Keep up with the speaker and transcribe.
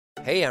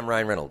Hey, I'm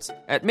Ryan Reynolds.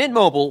 At Mint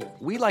Mobile,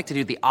 we like to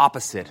do the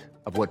opposite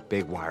of what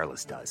Big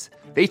Wireless does.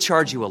 They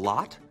charge you a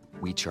lot,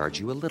 we charge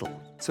you a little.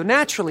 So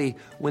naturally,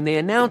 when they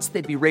announced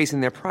they'd be raising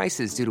their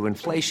prices due to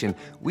inflation,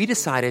 we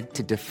decided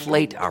to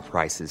deflate our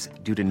prices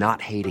due to not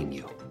hating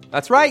you.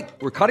 That's right.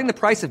 We're cutting the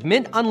price of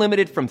Mint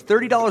Unlimited from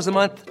 $30 a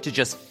month to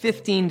just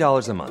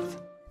 $15 a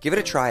month. Give it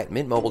a try at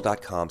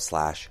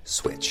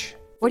mintmobile.com/switch.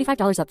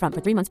 $45 up front for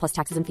 3 months plus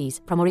taxes and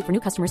fees. Promo rate for new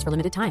customers for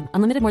limited time.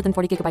 Unlimited more than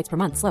 40 gigabytes per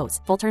month. Slows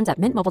full terms at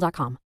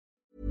mintmobile.com.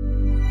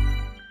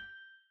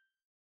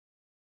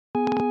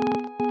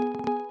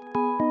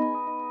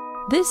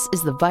 This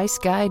is the Vice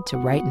Guide to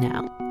Right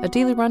Now, a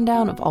daily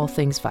rundown of all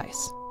things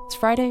Vice. It's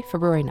Friday,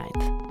 February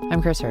 9th.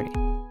 I'm Chris Hurdy.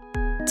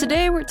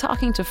 Today we're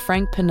talking to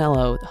Frank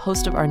Pinello, the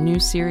host of our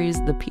new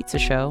series, The Pizza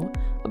Show,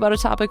 about a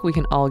topic we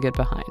can all get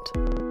behind.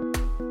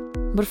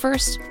 But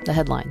first, the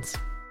headlines.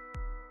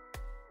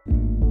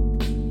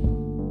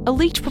 A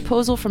leaked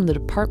proposal from the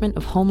Department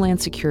of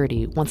Homeland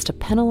Security wants to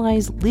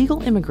penalize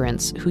legal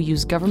immigrants who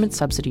use government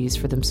subsidies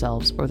for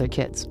themselves or their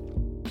kids.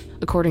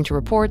 According to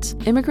reports,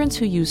 immigrants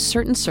who use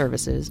certain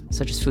services,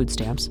 such as food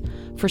stamps,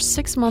 for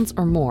 6 months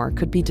or more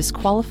could be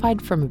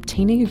disqualified from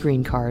obtaining a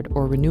green card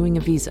or renewing a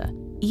visa,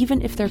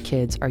 even if their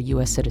kids are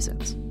U.S.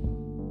 citizens.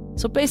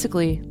 So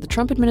basically, the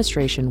Trump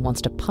administration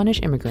wants to punish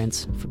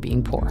immigrants for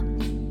being poor.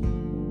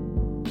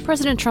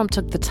 President Trump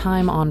took the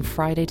time on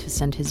Friday to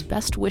send his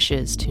best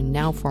wishes to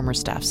now former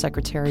Staff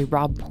Secretary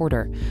Rob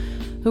Porter,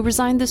 who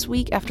resigned this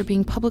week after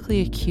being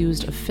publicly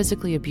accused of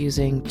physically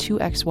abusing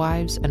 2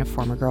 ex-wives and a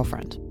former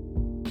girlfriend.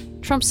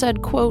 Trump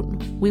said, quote,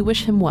 "We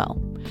wish him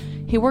well.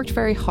 He worked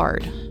very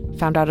hard,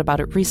 found out about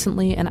it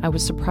recently, and I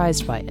was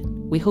surprised by it.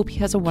 We hope he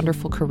has a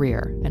wonderful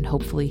career, and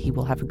hopefully he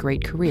will have a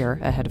great career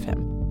ahead of him."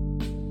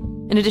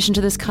 In addition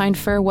to this kind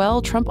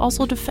farewell, Trump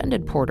also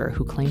defended Porter,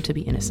 who claimed to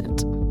be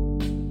innocent.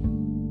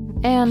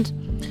 And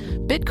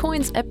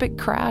Bitcoin's epic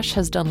crash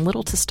has done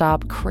little to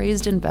stop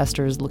crazed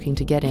investors looking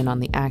to get in on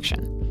the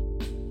action.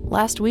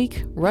 Last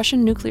week,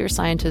 Russian nuclear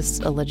scientists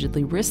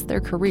allegedly risked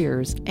their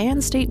careers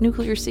and state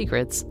nuclear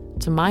secrets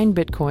to mine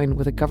Bitcoin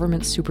with a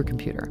government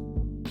supercomputer.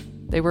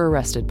 They were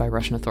arrested by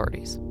Russian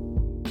authorities.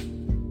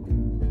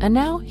 And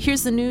now,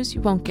 here's the news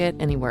you won't get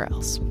anywhere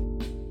else.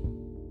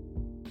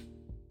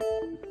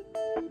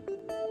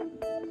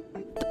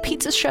 The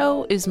Pizza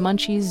Show is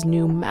Munchie's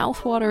new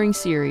mouth-watering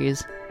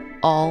series,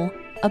 all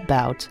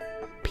about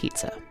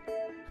pizza.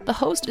 The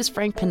host is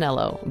Frank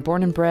Pinello, a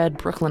born and bred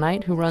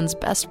Brooklynite who runs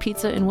Best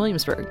Pizza in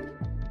Williamsburg.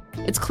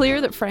 It's clear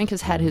that Frank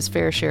has had his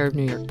fair share of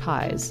New York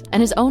pies,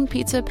 and his own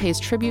pizza pays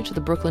tribute to the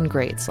Brooklyn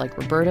greats like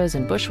Roberta's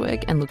in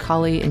Bushwick and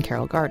Lucali in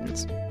Carroll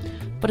Gardens.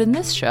 But in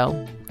this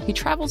show, he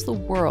travels the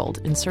world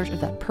in search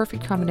of that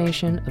perfect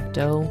combination of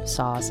dough,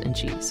 sauce, and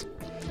cheese.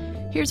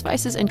 Here's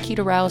Vice's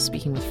Ankita Rao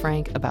speaking with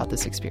Frank about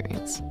this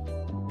experience.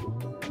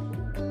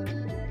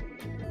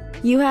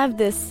 You have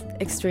this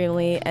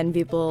extremely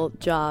enviable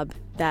job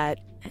that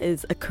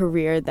is a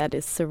career that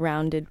is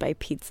surrounded by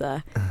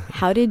pizza.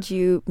 How did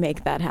you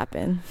make that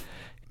happen?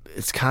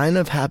 It's kind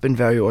of happened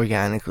very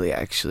organically,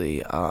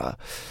 actually.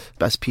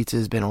 Best Pizza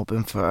has been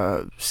open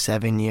for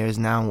 7 years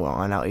now. We're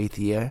on our 8th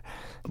year.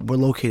 We're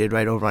located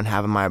right over on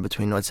Havemeyer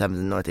between North 7th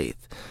and North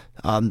 8th.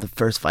 The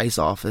first Vice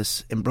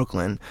office in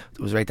Brooklyn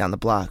was right down the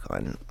block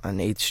on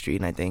 8th Street,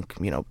 and I think,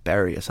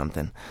 Berry or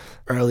something.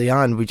 Early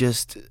on, we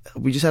just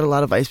had a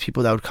lot of Vice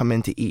people that would come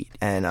in to eat,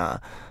 and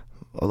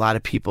a lot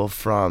of people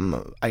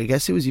from, I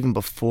guess it was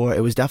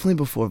definitely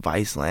before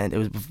Viceland. It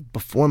was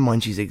before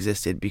Munchies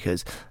existed,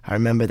 because I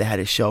remember they had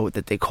a show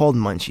that they called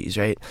Munchies,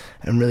 right?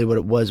 And really what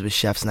it was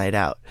Chef's Night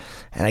Out.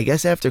 And I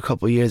guess after a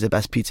couple of years of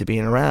Best Pizza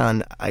being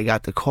around, I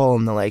got the call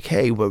and they're like,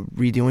 "Hey, we're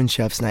redoing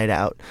Chef's Night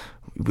Out.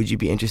 Would you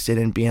be interested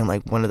in being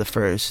like one of the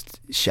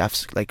first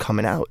chefs like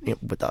coming out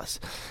with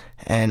us?"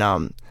 And,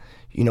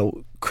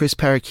 Chris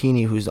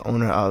Paracchini, who's the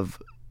owner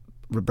of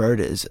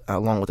Roberta's,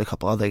 along with a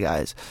couple other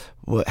guys,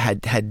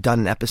 had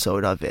done an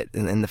episode of it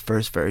in the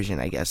first version,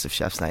 I guess, of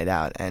Chef's Night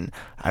Out. And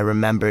I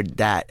remembered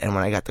that. And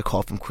when I got the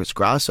call from Chris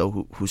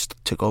Grasso, who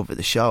took over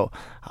the show,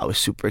 I was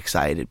super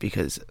excited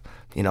because,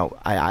 I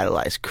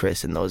idolized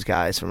Chris and those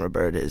guys from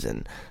Roberta's.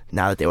 And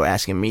now that they were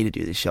asking me to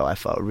do the show, I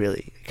felt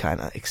really kind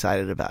of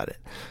excited about it.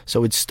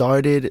 So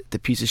the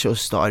Pizza Show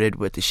started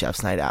with the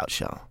Chef's Night Out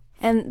show.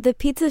 And the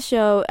Pizza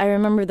Show, I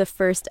remember the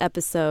first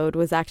episode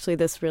was actually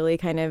this really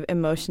kind of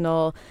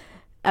emotional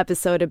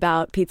episode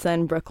about pizza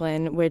in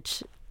Brooklyn,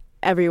 which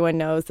everyone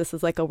knows this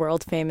is like a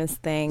world famous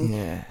thing.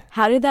 Yeah.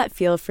 How did that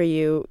feel for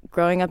you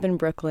growing up in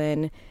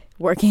Brooklyn,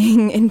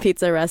 working in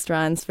pizza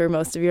restaurants for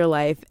most of your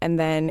life, and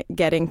then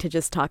getting to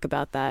just talk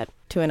about that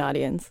to an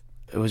audience?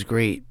 It was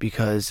great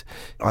because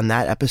on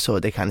that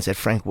episode, they kind of said,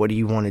 "Frank, what do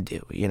you want to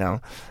do?"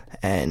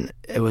 And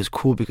it was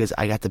cool because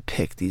I got to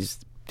pick these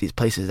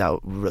places that were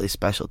really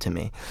special to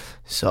me.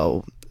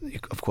 So,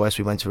 of course,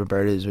 we went to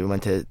Roberta's, we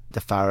went to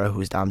DeFaro,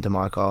 who's Dom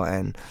DeMarco,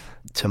 and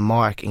to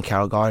Mark in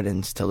Carroll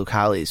Gardens, to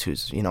Lucali's,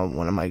 who's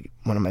one of my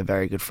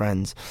very good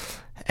friends.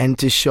 And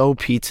to show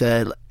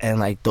pizza and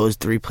like those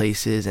three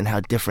places and how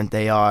different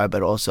they are,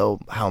 but also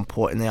how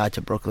important they are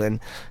to Brooklyn,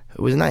 it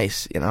was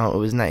nice. It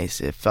was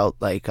nice. It felt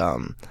like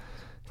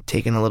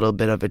taking a little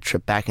bit of a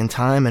trip back in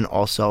time, and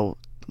also,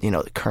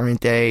 the current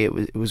day.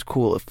 It was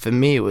cool. For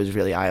me, it was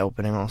really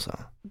eye-opening also.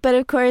 But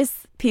of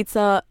course,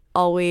 pizza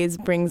always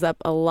brings up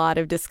a lot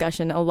of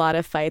discussion, a lot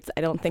of fights.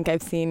 I don't think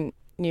I've seen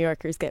New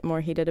Yorkers get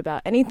more heated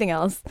about anything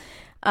else.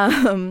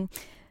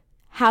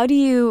 How do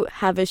you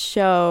have a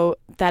show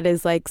that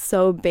is like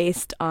so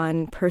based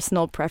on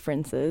personal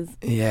preferences?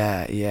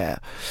 Yeah.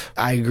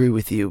 I agree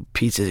with you.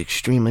 Pizza is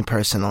extremely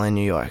personal in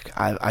New York.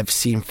 I've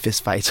seen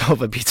fistfights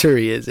over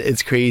pizzerias.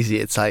 It's crazy.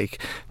 It's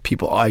like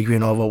people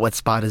arguing over what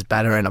spot is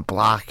better in a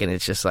block, and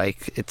it's just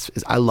like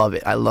I love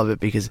it. I love it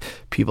because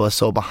people are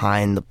so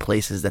behind the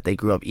places that they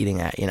grew up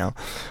eating at.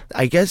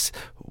 I guess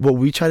what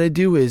we try to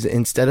do is,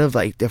 instead of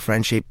like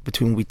differentiate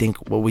between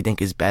what we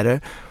think is better,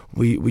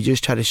 we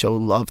just try to show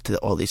love to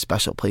all these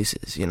special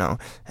places,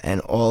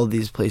 and all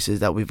these places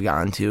that we've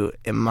gone to,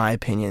 in my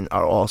opinion,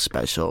 are all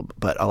special,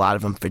 but a lot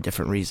of them for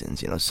different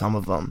reasons. Some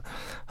of them,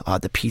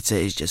 the pizza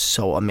is just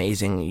so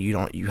amazing.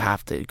 You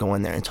have to go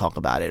in there and talk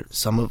about it.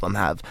 Some of them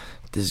have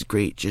this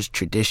great just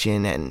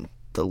tradition, and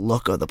the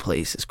look of the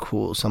place is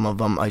cool. Some of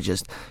them are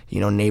just,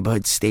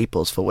 neighborhood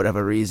staples for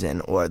whatever reason,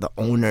 or the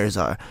owners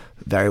are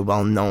very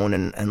well known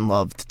and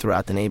loved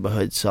throughout the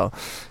neighborhood. So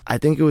I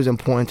think it was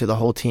important to the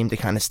whole team to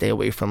kind of stay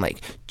away from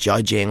like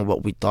judging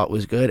what we thought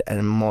was good,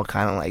 and more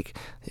kind of like,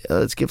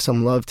 let's give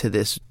some love to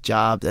this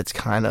job that's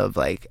kind of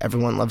like,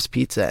 everyone loves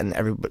pizza,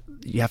 and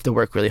you have to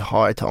work really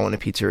hard to own a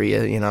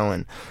pizzeria,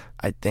 and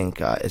I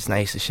think it's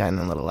nice to shine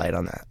a little light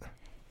on that.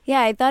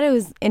 Yeah, I thought it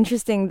was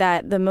interesting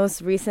that the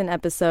most recent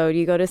episode,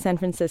 you go to San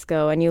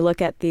Francisco and you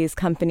look at these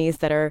companies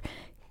that are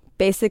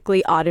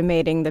basically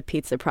automating the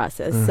pizza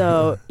process. Mm-hmm.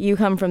 So you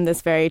come from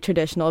this very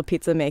traditional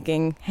pizza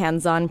making,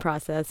 hands-on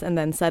process, and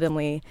then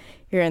suddenly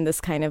you're in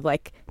this kind of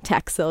like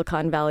tech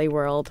Silicon Valley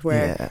world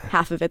where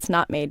half of it's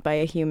not made by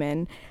a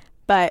human.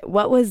 But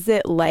what was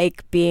it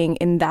like being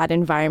in that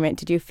environment?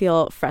 Did you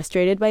feel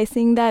frustrated by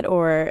seeing that,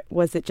 or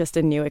was it just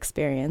a new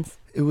experience?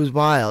 It was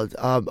wild.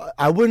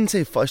 I wouldn't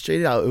say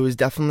frustrated. It was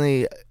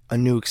definitely a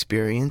new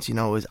experience. It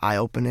was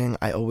eye-opening.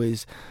 I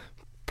always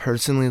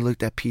personally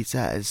looked at pizza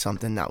as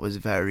something that's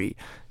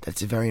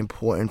very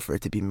important for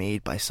it to be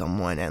made by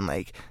someone, and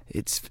like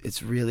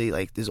it's really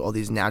like there's all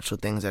these natural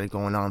things that are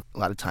going on. A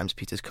lot of times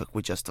pizza's cooked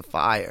with just a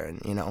fire,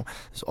 and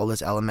there's all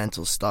this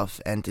elemental stuff,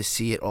 and to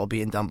see it all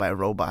being done by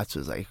robots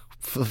was like,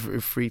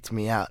 it freaked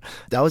me out.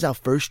 That was our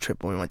first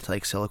trip when we went to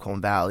like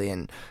Silicon Valley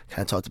and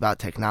kind of talked about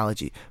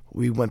technology.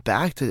 We went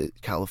back to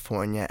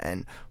California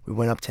and we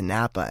went up to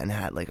Napa and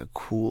had like a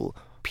cool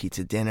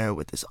pizza dinner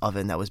with this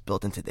oven that was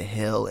built into the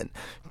hill, and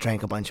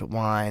drank a bunch of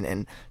wine,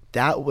 and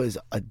that was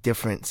a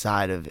different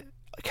side of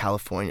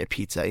California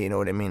pizza. You know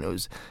what I mean?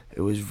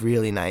 It was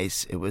really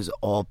nice. It was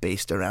all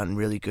based around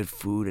really good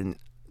food, and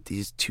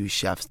these two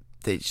chefs,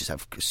 they just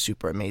have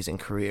super amazing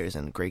careers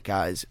and great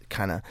guys,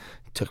 kind of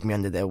took me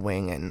under their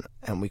wing,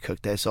 and we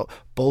cooked there. So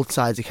both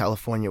sides of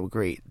California were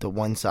great. The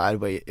one side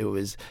where it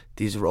was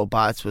these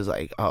robots was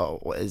like, oh,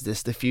 is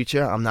this the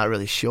future? I'm not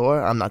really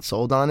sure. I'm not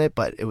sold on it,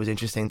 but it was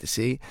interesting to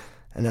see.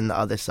 And then the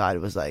other side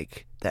was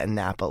like that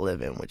Napa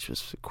living, which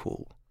was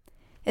cool.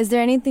 Is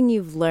there anything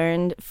you've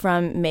learned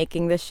from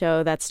making the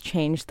show that's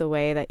changed the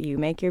way that you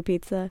make your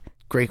pizza?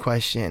 Great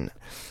question.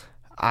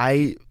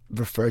 I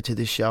refer to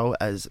the show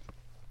as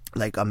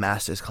like a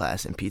master's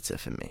class in pizza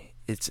for me.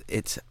 It's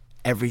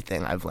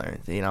everything I've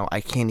learned.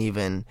 I can't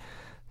even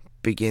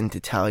begin to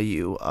tell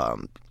you,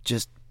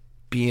 just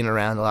being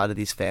around a lot of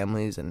these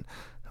families and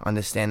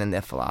understanding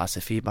their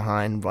philosophy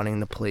behind running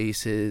the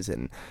places,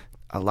 and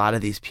a lot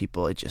of these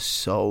people are just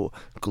so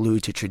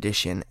glued to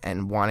tradition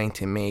and wanting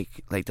to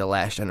make like the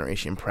last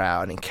generation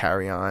proud and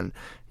carry on,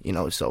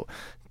 so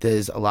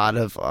there's a lot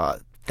of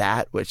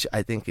that, which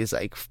I think is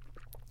like,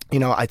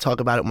 I talk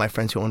about it with my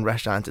friends who own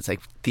restaurants. It's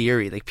like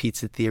theory, like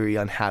pizza theory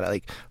on how to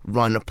like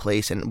run a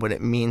place and what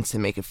it means to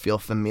make it feel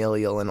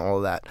familial and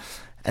all that.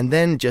 And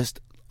then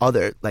just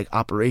other like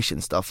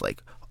operation stuff,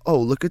 like, oh,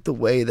 look at the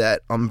way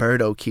that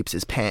Umberto keeps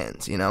his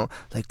pans,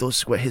 like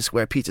his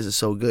square pizzas are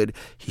so good.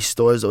 He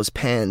stores those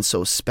pans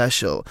so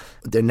special.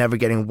 They're never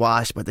getting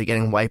washed, but they're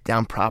getting wiped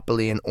down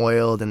properly and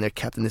oiled, and they're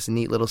kept in this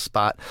neat little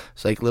spot.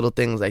 So like little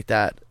things like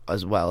that,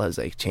 as well as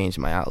like changed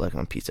my outlook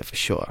on pizza for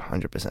sure,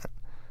 100%.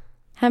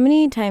 How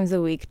many times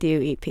a week do you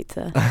eat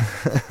pizza?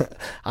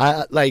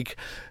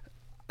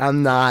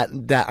 I'm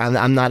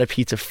not a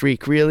pizza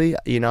freak, really.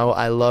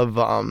 I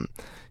love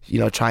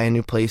trying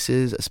new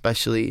places,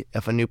 especially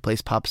if a new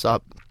place pops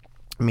up.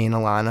 Me and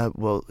Alana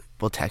will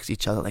text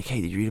each other like, hey,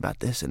 did you read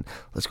about this? And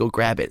let's go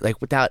grab it, like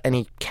without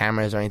any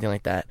cameras or anything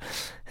like that.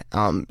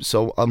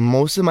 So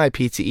most of my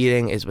pizza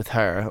eating is with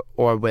her,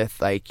 or with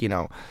like,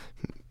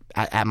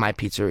 at my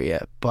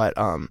pizzeria. But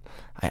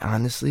I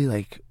honestly,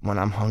 like, when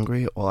I'm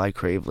hungry, all I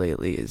crave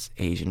lately is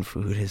Asian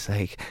food. Is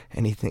like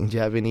anything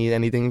Japanese,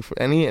 anything,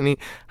 any.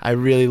 I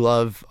really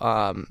love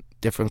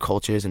different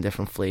cultures and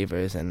different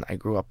flavors, and I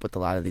grew up with a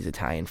lot of these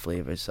Italian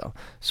flavors, so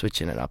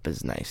switching it up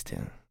is nice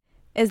too.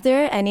 Is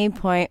there any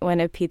point when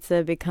a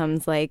pizza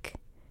becomes like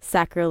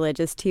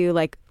sacrilegious to you?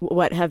 Like,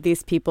 what have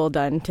these people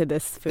done to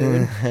this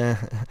food?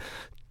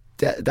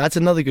 That's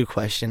another good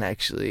question,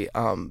 actually,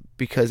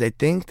 because I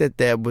think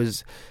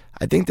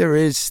there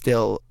is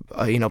still,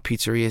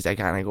 pizzerias that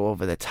kind of go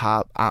over the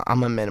top.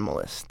 I'm a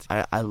minimalist.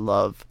 I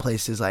love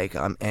places like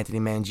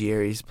Anthony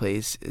Mangieri's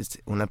place is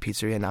una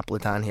pizzeria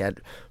Napolitana. He had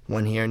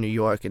one here in New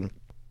York and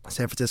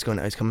San Francisco.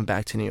 Now he's coming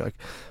back to New York.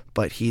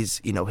 But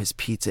his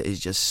pizza is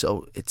just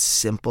it's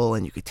simple,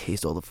 and you could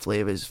taste all the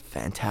flavors.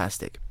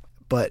 Fantastic.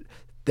 But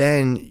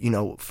then,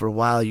 for a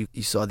while, you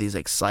saw these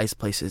like slice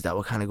places that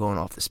were kind of going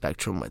off the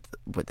spectrum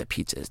with the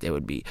pizzas. They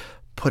would be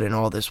putting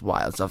all this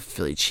wild stuff,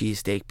 Philly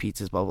cheesesteak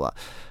pizzas, blah, blah.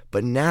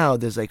 But now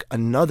there's like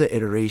another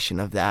iteration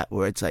of that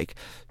where it's like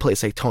a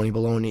place like Tony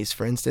Baloney's,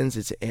 for instance.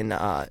 It's in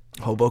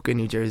Hoboken,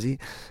 New Jersey.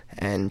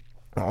 And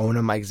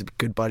owner Mike's a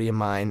good buddy of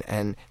mine,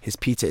 and his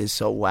pizza is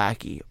so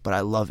wacky, but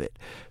I love it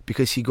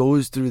because he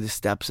goes through the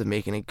steps of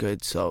making it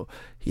good. So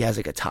he has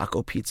like a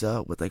taco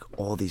pizza with like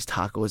all these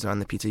tacos on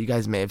the pizza. You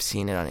guys may have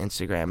seen it on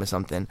Instagram or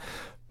something.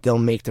 They'll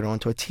make their own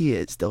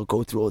tortillas. They'll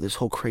go through all this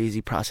whole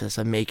crazy process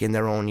of making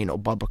their own,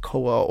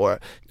 barbacoa or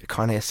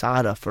carne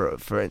asada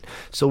for it.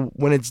 So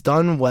when it's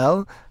done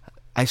well,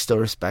 I still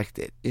respect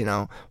it,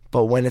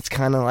 But when it's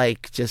kind of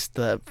like just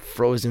the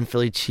frozen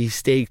Philly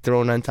cheesesteak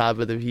thrown on top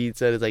of the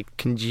pizza, it's like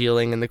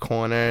congealing in the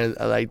corner,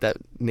 like that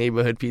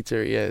neighborhood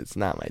pizzeria, it's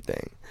not my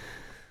thing.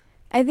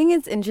 I think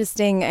it's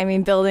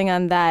interesting, building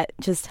on that,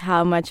 just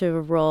how much of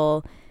a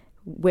role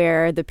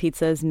where the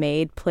pizza is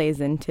made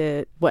plays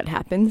into what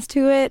happens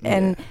to it. Yeah.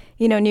 And,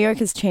 New York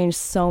has changed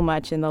so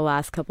much in the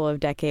last couple of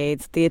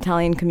decades. The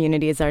Italian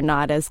communities are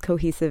not as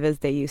cohesive as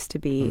they used to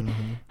be.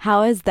 Mm-hmm.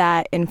 How has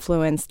that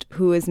influenced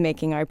who is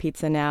making our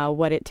pizza now,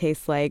 what it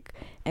tastes like,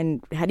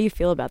 and how do you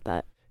feel about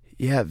that?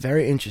 Yeah,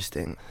 very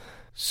interesting.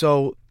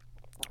 So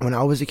when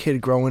I was a kid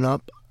growing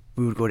up,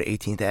 we would go to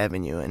 18th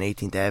Avenue, and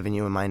 18th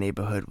Avenue in my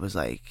neighborhood was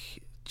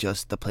like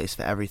just the place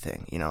for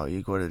everything.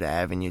 You go to the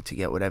avenue to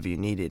get whatever you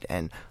needed.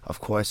 And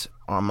of course,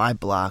 on my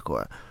block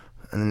or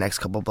in the next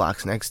couple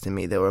blocks next to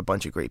me, there were a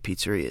bunch of great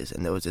pizzerias.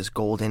 And there was this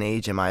golden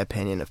age, in my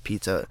opinion, of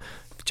pizza,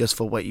 just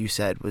for what you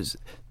said, was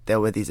there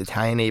were these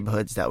Italian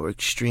neighborhoods that were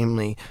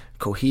extremely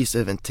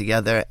cohesive and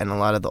together, and a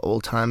lot of the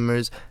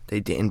old-timers, they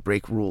didn't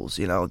break rules,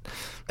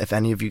 If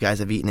any of you guys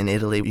have eaten in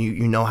Italy,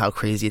 you know how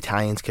crazy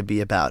Italians could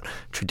be about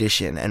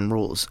tradition and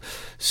rules.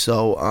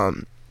 So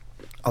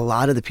a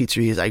lot of the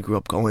pizzerias I grew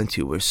up going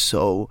to were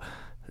so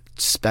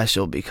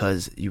special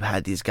because you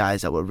had these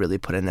guys that were really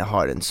putting their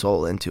heart and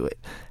soul into it.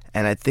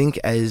 And I think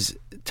as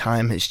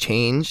time has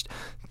changed,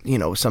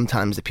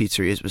 sometimes the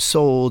pizzerias were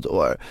sold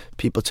or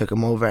people took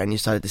them over and you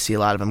started to see a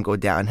lot of them go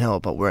downhill.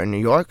 But we're in New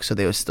York, so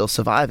they were still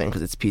surviving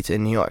because it's pizza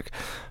in New York.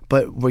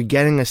 But we're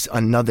getting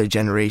another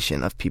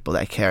generation of people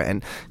that care.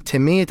 And to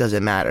me, it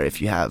doesn't matter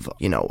if you have,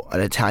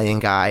 an Italian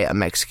guy, a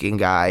Mexican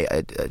guy,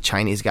 a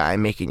Chinese guy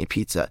making your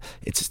pizza.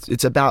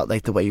 It's about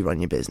like the way you run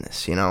your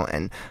business,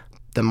 and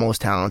the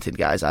most talented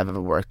guys I've ever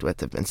worked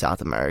with have been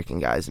South American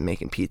guys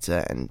making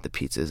pizza, and the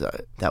pizzas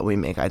that we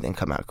make, I think,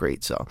 come out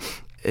great. So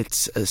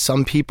it's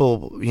some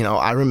people,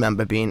 I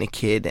remember being a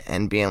kid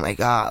and being like,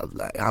 I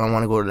don't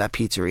want to go to that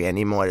pizzeria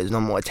anymore. There's no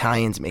more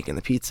Italians making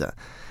the pizza.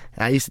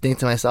 And I used to think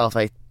to myself,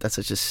 like, that's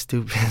such a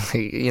stupid,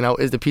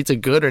 is the pizza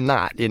good or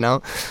not,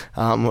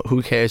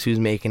 Who cares who's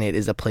making it?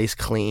 Is the place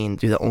clean?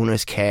 Do the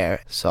owners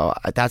care? So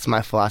that's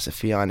my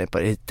philosophy on it,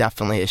 but it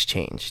definitely has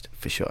changed,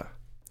 for sure.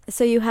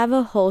 So you have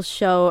a whole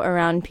show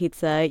around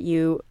pizza.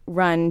 You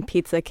run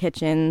pizza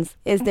kitchens.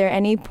 Is there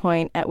any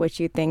point at which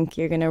you think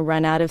you're going to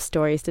run out of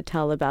stories to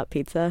tell about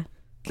pizza?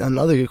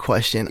 Another good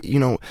question.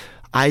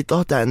 I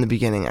thought that in the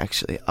beginning,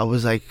 actually. I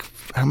was like,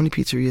 how many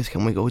pizzerias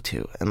can we go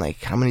to? And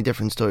like, how many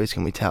different stories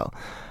can we tell?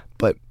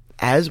 But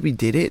as we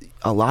did it,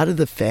 a lot of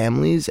the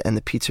families and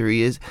the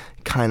pizzerias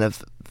kind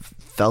of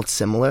felt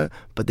similar,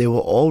 but they were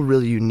all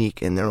really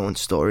unique in their own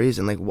stories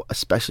and like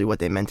especially what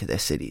they meant to their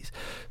cities.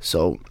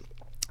 So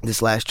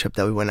this last trip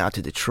that we went out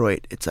to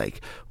Detroit, it's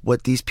like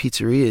what these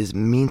pizzerias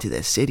mean to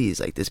their cities,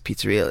 like this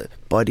pizzeria,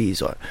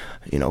 Buddy's or,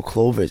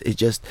 Clover's. It's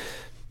just,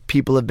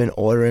 people have been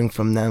ordering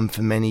from them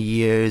for many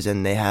years,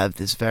 and they have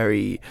this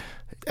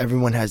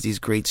everyone has these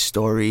great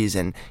stories,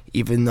 and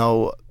even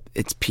though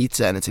it's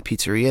pizza and it's a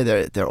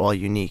pizzeria, they're all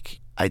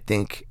unique. I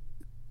think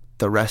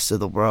the rest of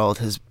the world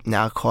has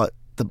now caught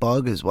the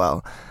bug as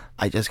well.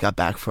 I just got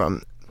back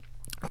from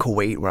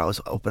Kuwait, where I was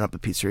opening up a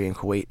pizzeria in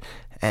Kuwait,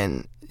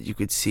 and you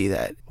could see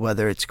that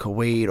whether it's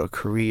Kuwait or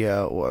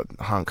Korea or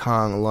Hong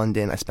Kong,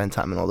 London, I spent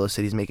time in all those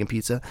cities making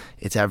pizza.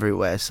 It's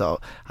everywhere. So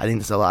I think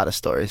there's a lot of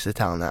stories to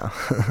tell now.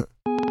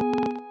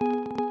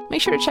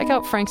 Make sure to check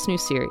out Frank's new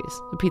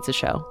series, The Pizza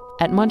Show,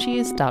 at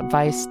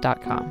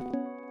munchies.vice.com.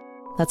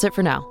 That's it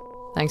for now.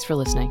 Thanks for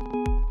listening.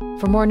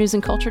 For more news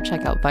and culture,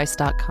 check out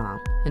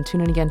vice.com and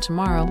tune in again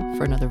tomorrow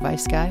for another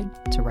Vice Guide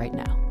to Right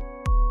Now.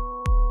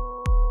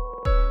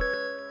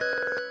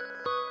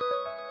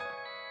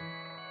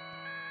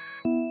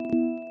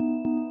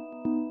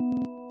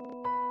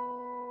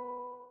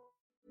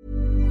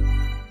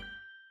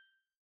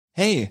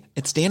 Hey,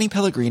 it's Danny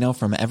Pellegrino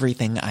from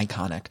Everything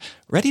Iconic.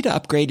 Ready to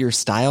upgrade your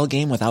style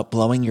game without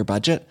blowing your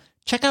budget?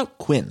 Check out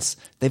Quince.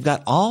 They've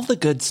got all the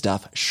good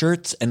stuff,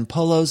 shirts and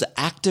polos,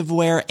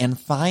 activewear, and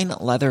fine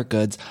leather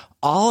goods,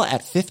 all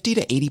at 50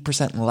 to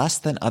 80% less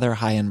than other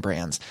high-end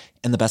brands.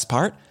 And the best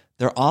part?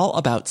 They're all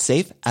about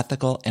safe,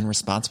 ethical, and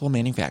responsible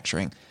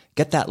manufacturing.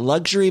 Get that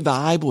luxury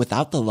vibe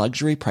without the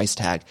luxury price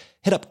tag.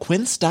 Hit up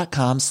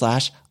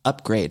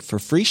quince.com/upgrade for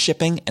free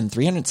shipping and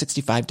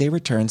 365-day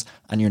returns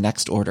on your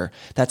next order.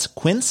 That's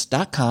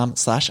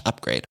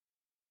quince.com/upgrade.